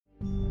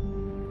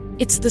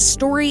It's the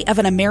story of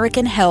an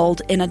American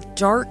held in a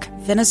dark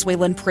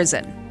Venezuelan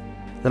prison.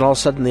 Then all of a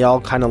sudden they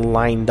all kind of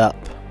lined up.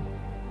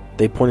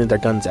 They pointed their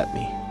guns at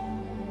me.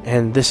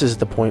 And this is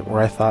the point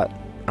where I thought,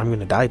 I'm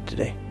going to die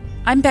today.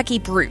 I'm Becky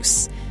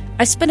Bruce.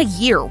 I spent a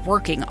year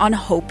working on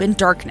Hope in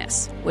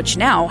Darkness, which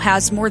now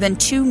has more than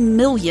 2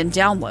 million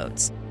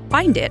downloads.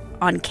 Find it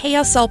on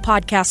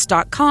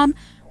kslpodcast.com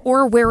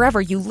or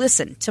wherever you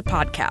listen to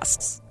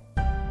podcasts.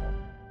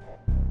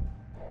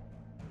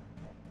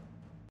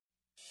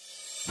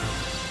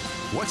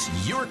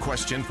 What's your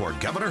question for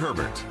Governor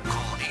Herbert?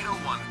 Call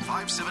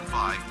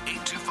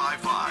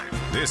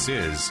 801-575-8255. This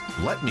is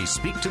Let Me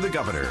Speak to the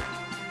Governor.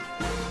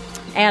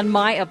 And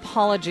my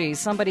apologies.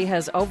 Somebody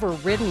has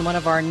overridden one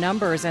of our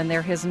numbers, and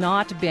there has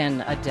not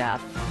been a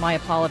death. My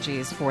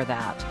apologies for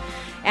that.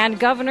 And,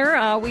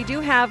 Governor, we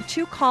do have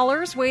 2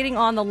 callers waiting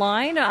on the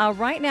line.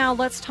 Right now,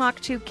 let's talk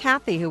to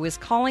Kathy, who is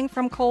calling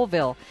from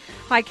Colville.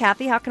 Hi,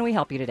 Kathy. How can we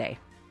help you today?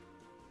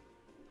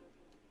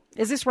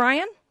 Is this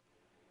Ryan?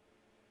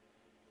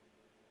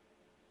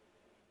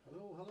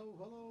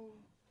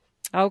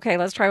 Hello. Okay,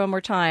 let's try one more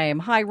time.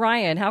 Hi,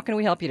 Ryan. How can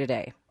we help you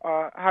today?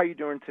 How are you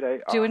doing today?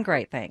 Doing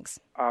great, thanks.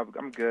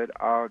 I'm good.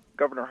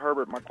 Governor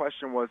Herbert, my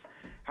question was,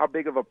 how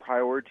big of a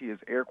priority is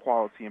air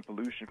quality and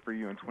pollution for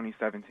you in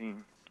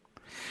 2017?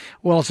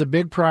 Well, it's a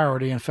big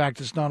priority. In fact,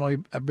 it's not only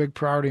a big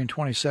priority in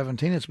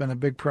 2017, it's been a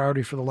big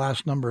priority for the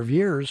last number of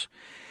years.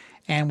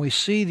 And we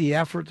see the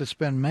effort that's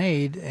been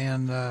made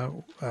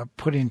in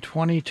putting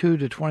 22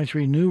 to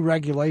 23 new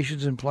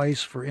regulations in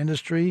place for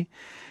industry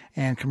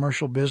and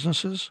commercial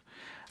businesses.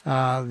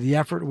 The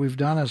effort we've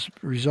done has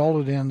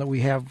resulted in that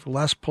we have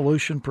less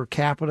pollution per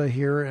capita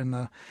here in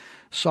the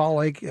Salt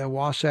Lake,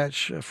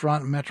 Wasatch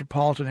Front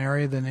metropolitan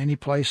area than any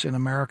place in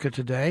America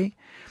today.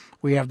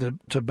 We have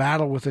to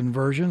battle with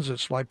inversions.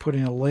 It's like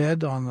putting a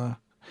lid on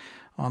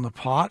the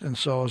pot, and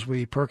so as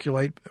we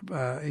percolate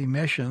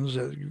emissions,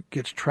 it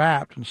gets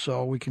trapped, and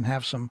so we can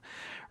have some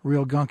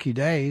real gunky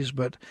days.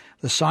 But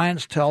the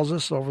science tells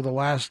us over the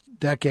last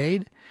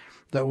decade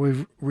that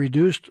we've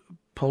reduced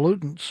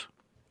pollutants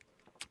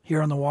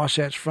here on the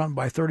Wasatch Front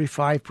by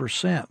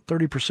 35%,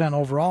 30%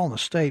 overall in the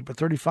state, but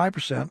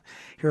 35%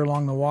 here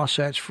along the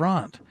Wasatch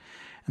Front.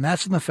 And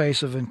that's in the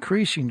face of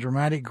increasing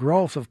dramatic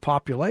growth of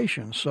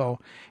population. So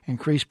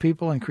increased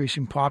people,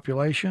 increasing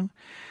population.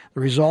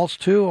 The results,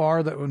 too,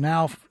 are that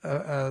now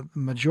the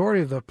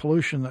majority of the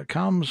pollution that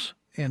comes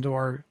into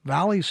our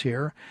valleys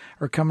here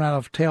are coming out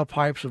of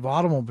tailpipes of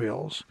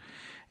automobiles.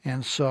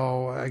 And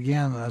so,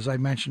 again, as I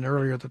mentioned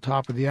earlier at the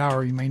top of the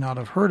hour, you may not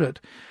have heard it,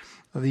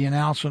 the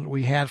announcement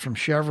we had from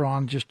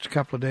Chevron just a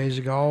couple of days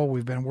ago.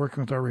 We've been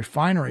working with our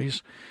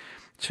refineries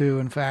to,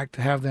 in fact,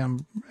 have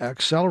them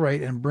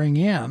accelerate and bring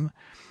in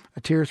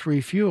Tier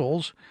 3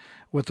 fuels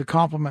with the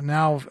complement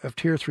now of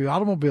Tier 3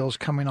 automobiles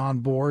coming on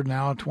board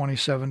now in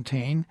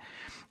 2017.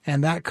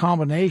 And that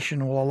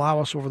combination will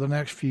allow us over the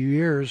next few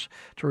years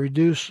to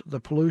reduce the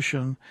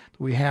pollution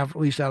that we have,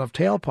 at least out of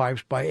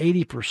tailpipes, by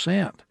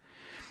 80%.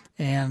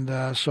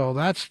 And so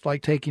that's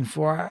like taking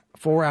four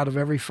out of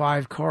every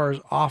 5 cars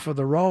off of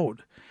the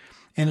road.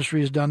 Industry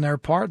has done their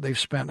part. They've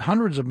spent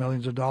hundreds of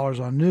millions of dollars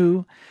on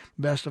new,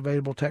 best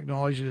available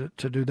technology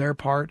to do their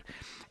part.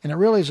 And it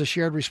really is a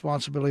shared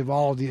responsibility of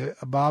all of the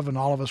above and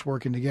all of us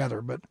working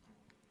together. But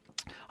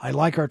I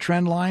like our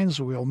trend lines.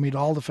 We'll meet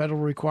all the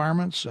federal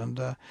requirements and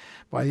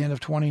by the end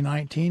of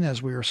 2019,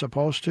 as we were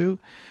supposed to.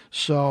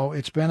 So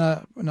it's been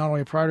not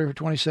only a priority for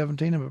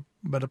 2017,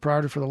 but a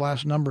priority for the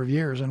last number of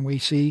years, and we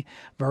see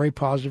very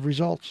positive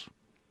results.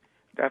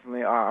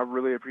 Definitely. I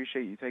really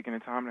appreciate you taking the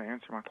time to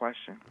answer my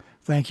question.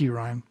 Thank you,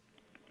 Ryan.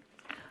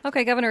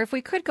 Okay, Governor, if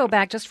we could go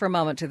back just for a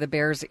moment to the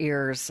Bears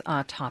Ears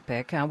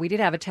topic. We did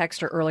have a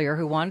texter earlier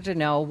who wanted to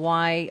know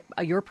why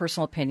your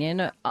personal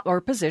opinion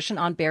or position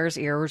on Bears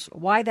Ears,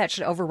 why that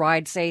should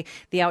override, say,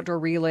 the outdoor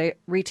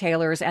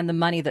retailers and the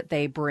money that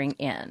they bring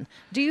in.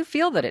 Do you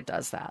feel that it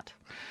does that?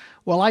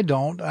 Well, I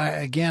don't.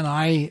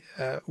 I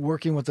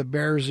working with the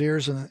Bears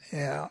Ears and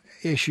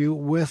issue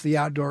with the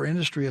Outdoor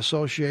Industry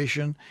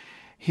Association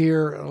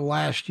here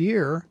last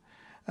year,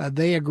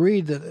 they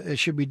agreed that it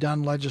should be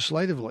done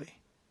legislatively.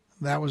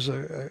 That was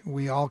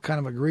we all kind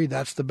of agreed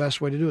that's the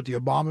best way to do it. The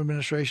Obama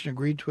administration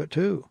agreed to it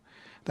too.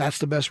 That's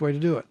the best way to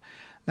do it.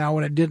 Now,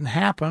 when it didn't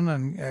happen,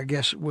 and I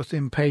guess with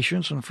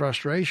impatience and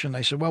frustration,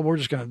 they said, well, we're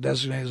just going to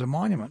designate it as a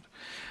monument.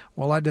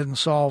 Well, that didn't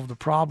solve the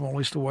problem, at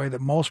least the way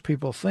that most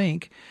people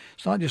think.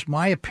 It's not just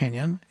my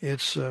opinion.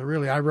 It's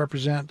really, I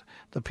represent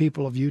the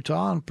people of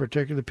Utah, and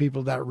particularly the people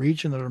of that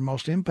region that are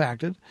most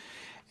impacted.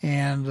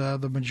 And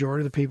the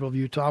majority of the people of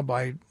Utah,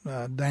 by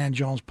Dan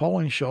Jones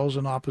polling, shows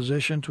an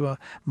opposition to a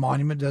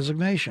monument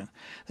designation.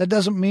 That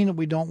doesn't mean that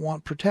we don't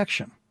want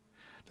protection.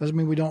 Doesn't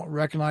mean we don't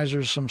recognize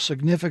there's some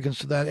significance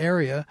to that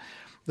area,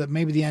 that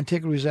maybe the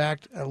Antiquities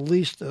Act, at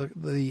least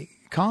the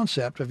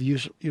concept of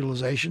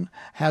utilization,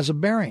 has a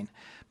bearing.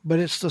 But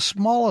it's the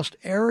smallest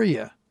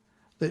area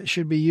that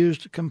should be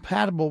used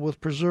compatible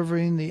with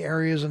preserving the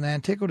areas and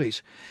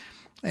antiquities.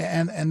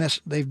 And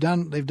this, they've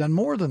done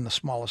more than the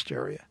smallest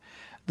area.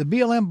 The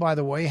BLM, by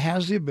the way,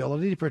 has the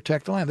ability to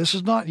protect the land. This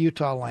is not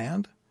Utah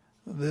land.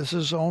 This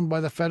is owned by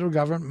the federal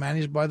government,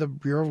 managed by the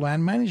Bureau of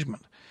Land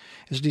Management.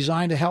 It's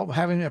designed to help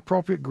having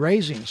appropriate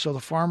grazing so the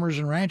farmers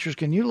and ranchers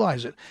can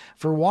utilize it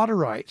for water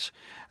rights,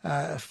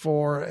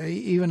 for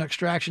even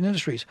extraction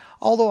industries.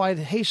 Although I'd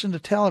hasten to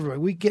tell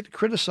everybody, we get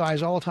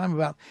criticized all the time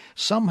about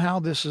somehow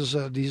this is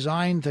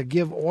designed to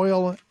give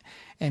oil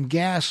and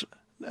gas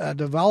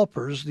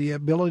developers the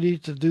ability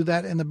to do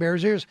that in the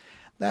Bears Ears.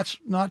 That's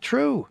not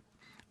true.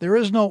 There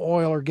is no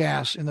oil or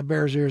gas in the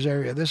Bears Ears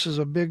area. This is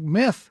a big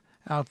myth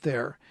out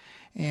there.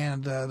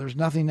 And there's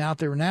nothing out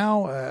there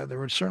now. There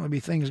would certainly be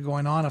things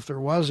going on if there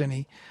was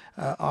any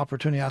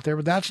opportunity out there,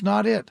 but that's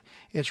not it.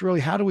 It's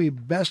really how do we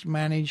best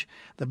manage.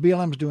 The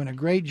BLM's doing a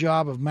great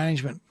job of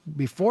management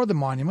before the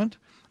monument.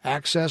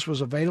 Access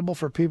was available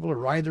for people to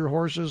ride their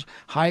horses,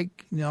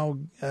 hike,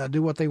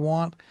 do what they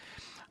want.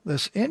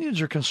 The Indians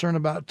are concerned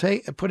about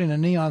putting a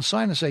neon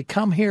sign and say,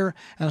 come here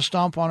and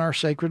stomp on our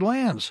sacred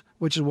lands,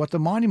 which is what the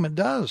monument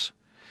does.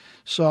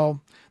 So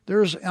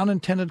there's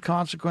unintended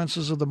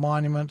consequences of the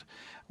monument.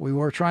 We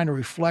were trying to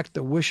reflect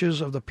the wishes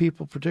of the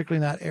people,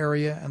 particularly in that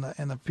area,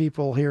 and the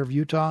people here of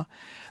Utah.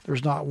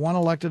 There's not one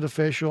elected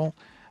official,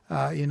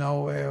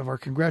 of our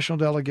congressional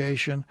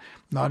delegation,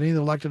 not any of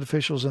the elected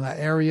officials in that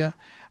area.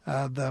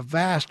 The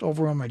vast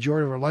overwhelming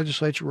majority of our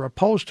legislature were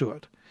opposed to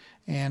it,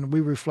 and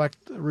we reflect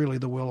really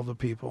the will of the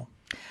people.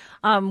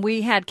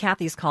 We had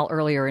Kathy's call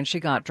earlier, and she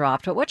got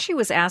dropped. But what she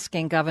was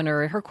asking,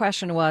 Governor, her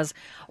question was,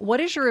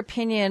 what is your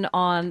opinion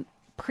on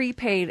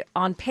paid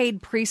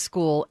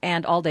preschool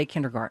and all-day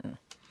kindergarten?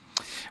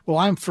 Well,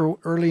 I'm for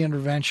early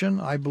intervention.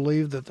 I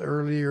believe that the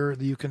earlier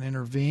you can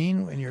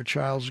intervene in your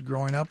child's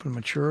growing up and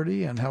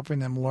maturity and helping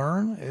them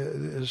learn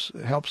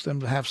helps them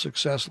to have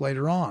success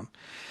later on.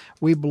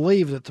 We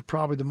believe that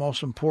probably the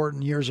most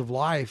important years of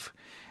life,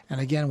 and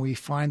again, we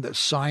find that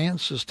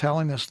science is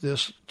telling us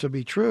this to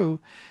be true,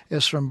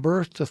 is from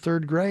birth to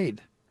third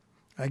grade.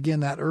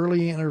 Again, that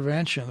early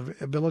intervention,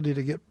 the ability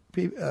to get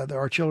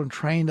our children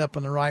trained up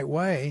in the right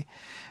way,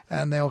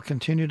 and they'll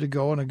continue to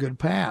go on a good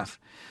path.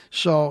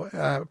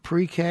 So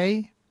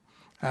pre-K,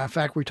 in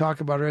fact, we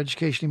talk about our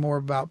education more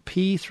about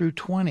P through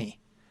 20.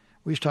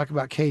 We used to talk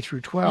about K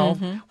through 12.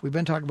 Mm-hmm. We've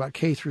been talking about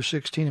K through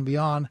 16 and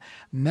beyond.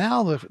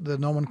 Now the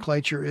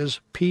nomenclature is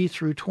P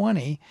through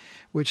 20,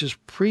 which is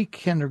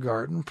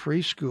pre-kindergarten,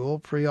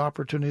 preschool,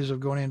 pre-opportunities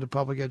of going into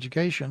public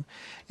education,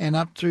 and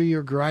up through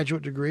your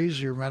graduate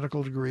degrees, your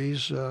medical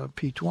degrees,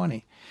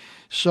 P20.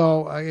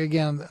 So,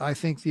 again, I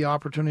think the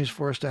opportunities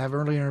for us to have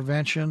early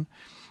intervention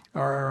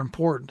are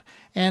important.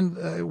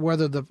 And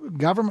whether the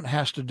government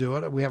has to do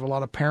it, we have a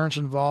lot of parents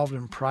involved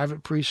in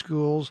private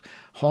preschools,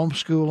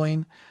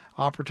 homeschooling,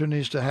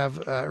 opportunities to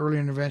have early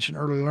intervention,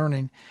 early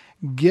learning,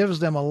 gives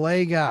them a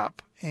leg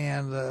up.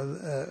 And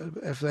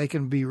if they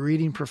can be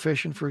reading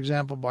proficient, for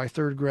example, by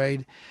third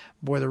grade,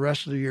 boy, the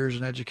rest of the years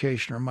in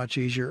education are much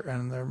easier,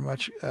 and they're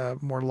much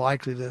more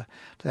likely to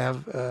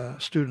have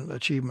student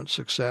achievement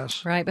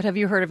success. Right, but have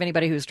you heard of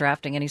anybody who's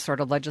drafting any sort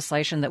of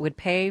legislation that would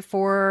pay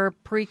for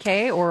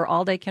pre-K or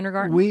all-day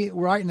kindergarten?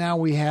 Right now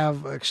we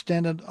have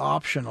extended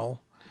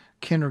optional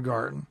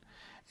kindergarten.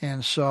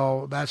 And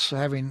so that's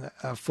having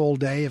a full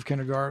day of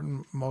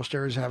kindergarten. Most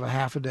areas have a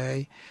half a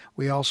day.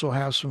 We also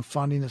have some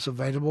funding that's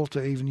available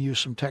to even use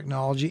some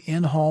technology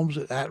in homes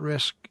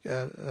at-risk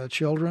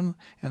children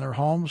in their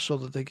homes so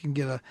that they can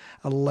get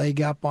a leg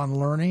up on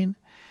learning.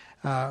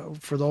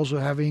 For those who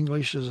have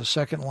English as a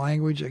second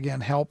language,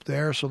 again, help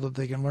there so that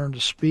they can learn to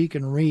speak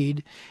and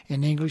read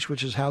in English,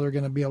 which is how they're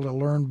going to be able to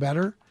learn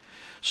better.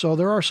 So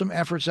there are some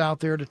efforts out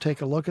there to take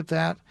a look at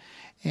that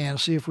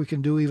and see if we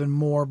can do even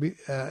more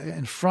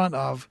in front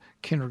of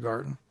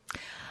kindergarten.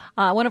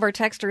 One of our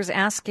texters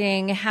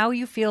asking how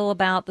you feel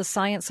about the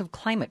science of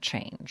climate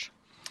change.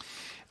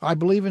 I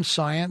believe in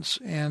science,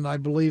 and I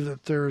believe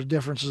that there are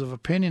differences of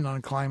opinion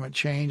on climate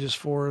change as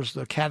far as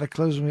the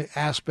cataclysmic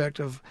aspect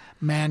of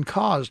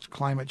man-caused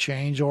climate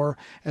change, or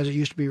as it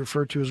used to be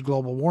referred to as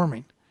global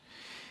warming.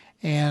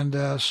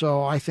 And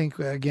so I think,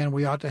 again,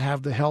 we ought to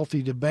have the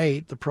healthy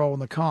debate, the pro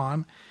and the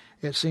con.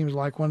 It seems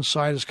like one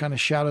side has kind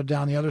of shouted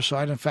down the other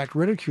side, in fact,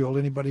 ridiculed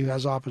anybody who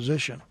has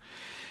opposition.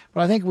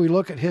 But I think we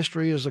look at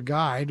history as a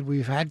guide.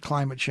 We've had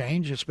climate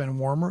change. It's been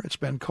warmer. It's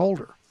been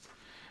colder.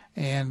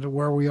 And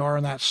where we are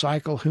in that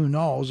cycle, who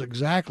knows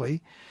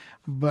exactly.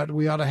 But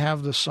we ought to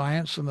have the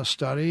science and the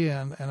study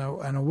and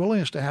a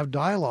willingness to have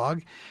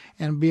dialogue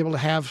and be able to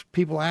have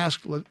people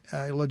ask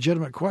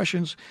legitimate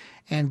questions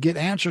and get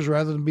answers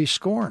rather than be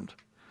scorned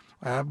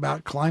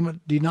about climate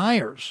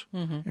deniers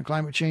and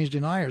climate change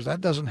deniers.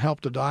 That doesn't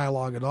help the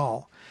dialogue at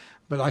all.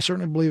 But I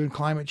certainly believe in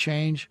climate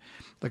change.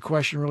 The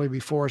question really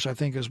before us, I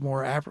think, is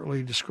more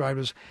aptly described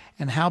as,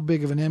 and how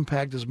big of an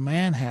impact does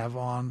man have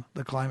on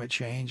the climate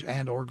change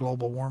and or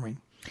global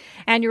warming?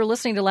 And you're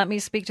listening to Let Me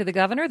Speak to the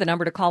Governor. The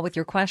number to call with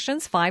your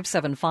questions,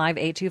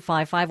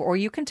 575-8255, or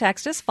you can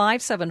text us,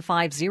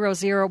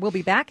 57500. We'll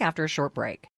be back after a short break.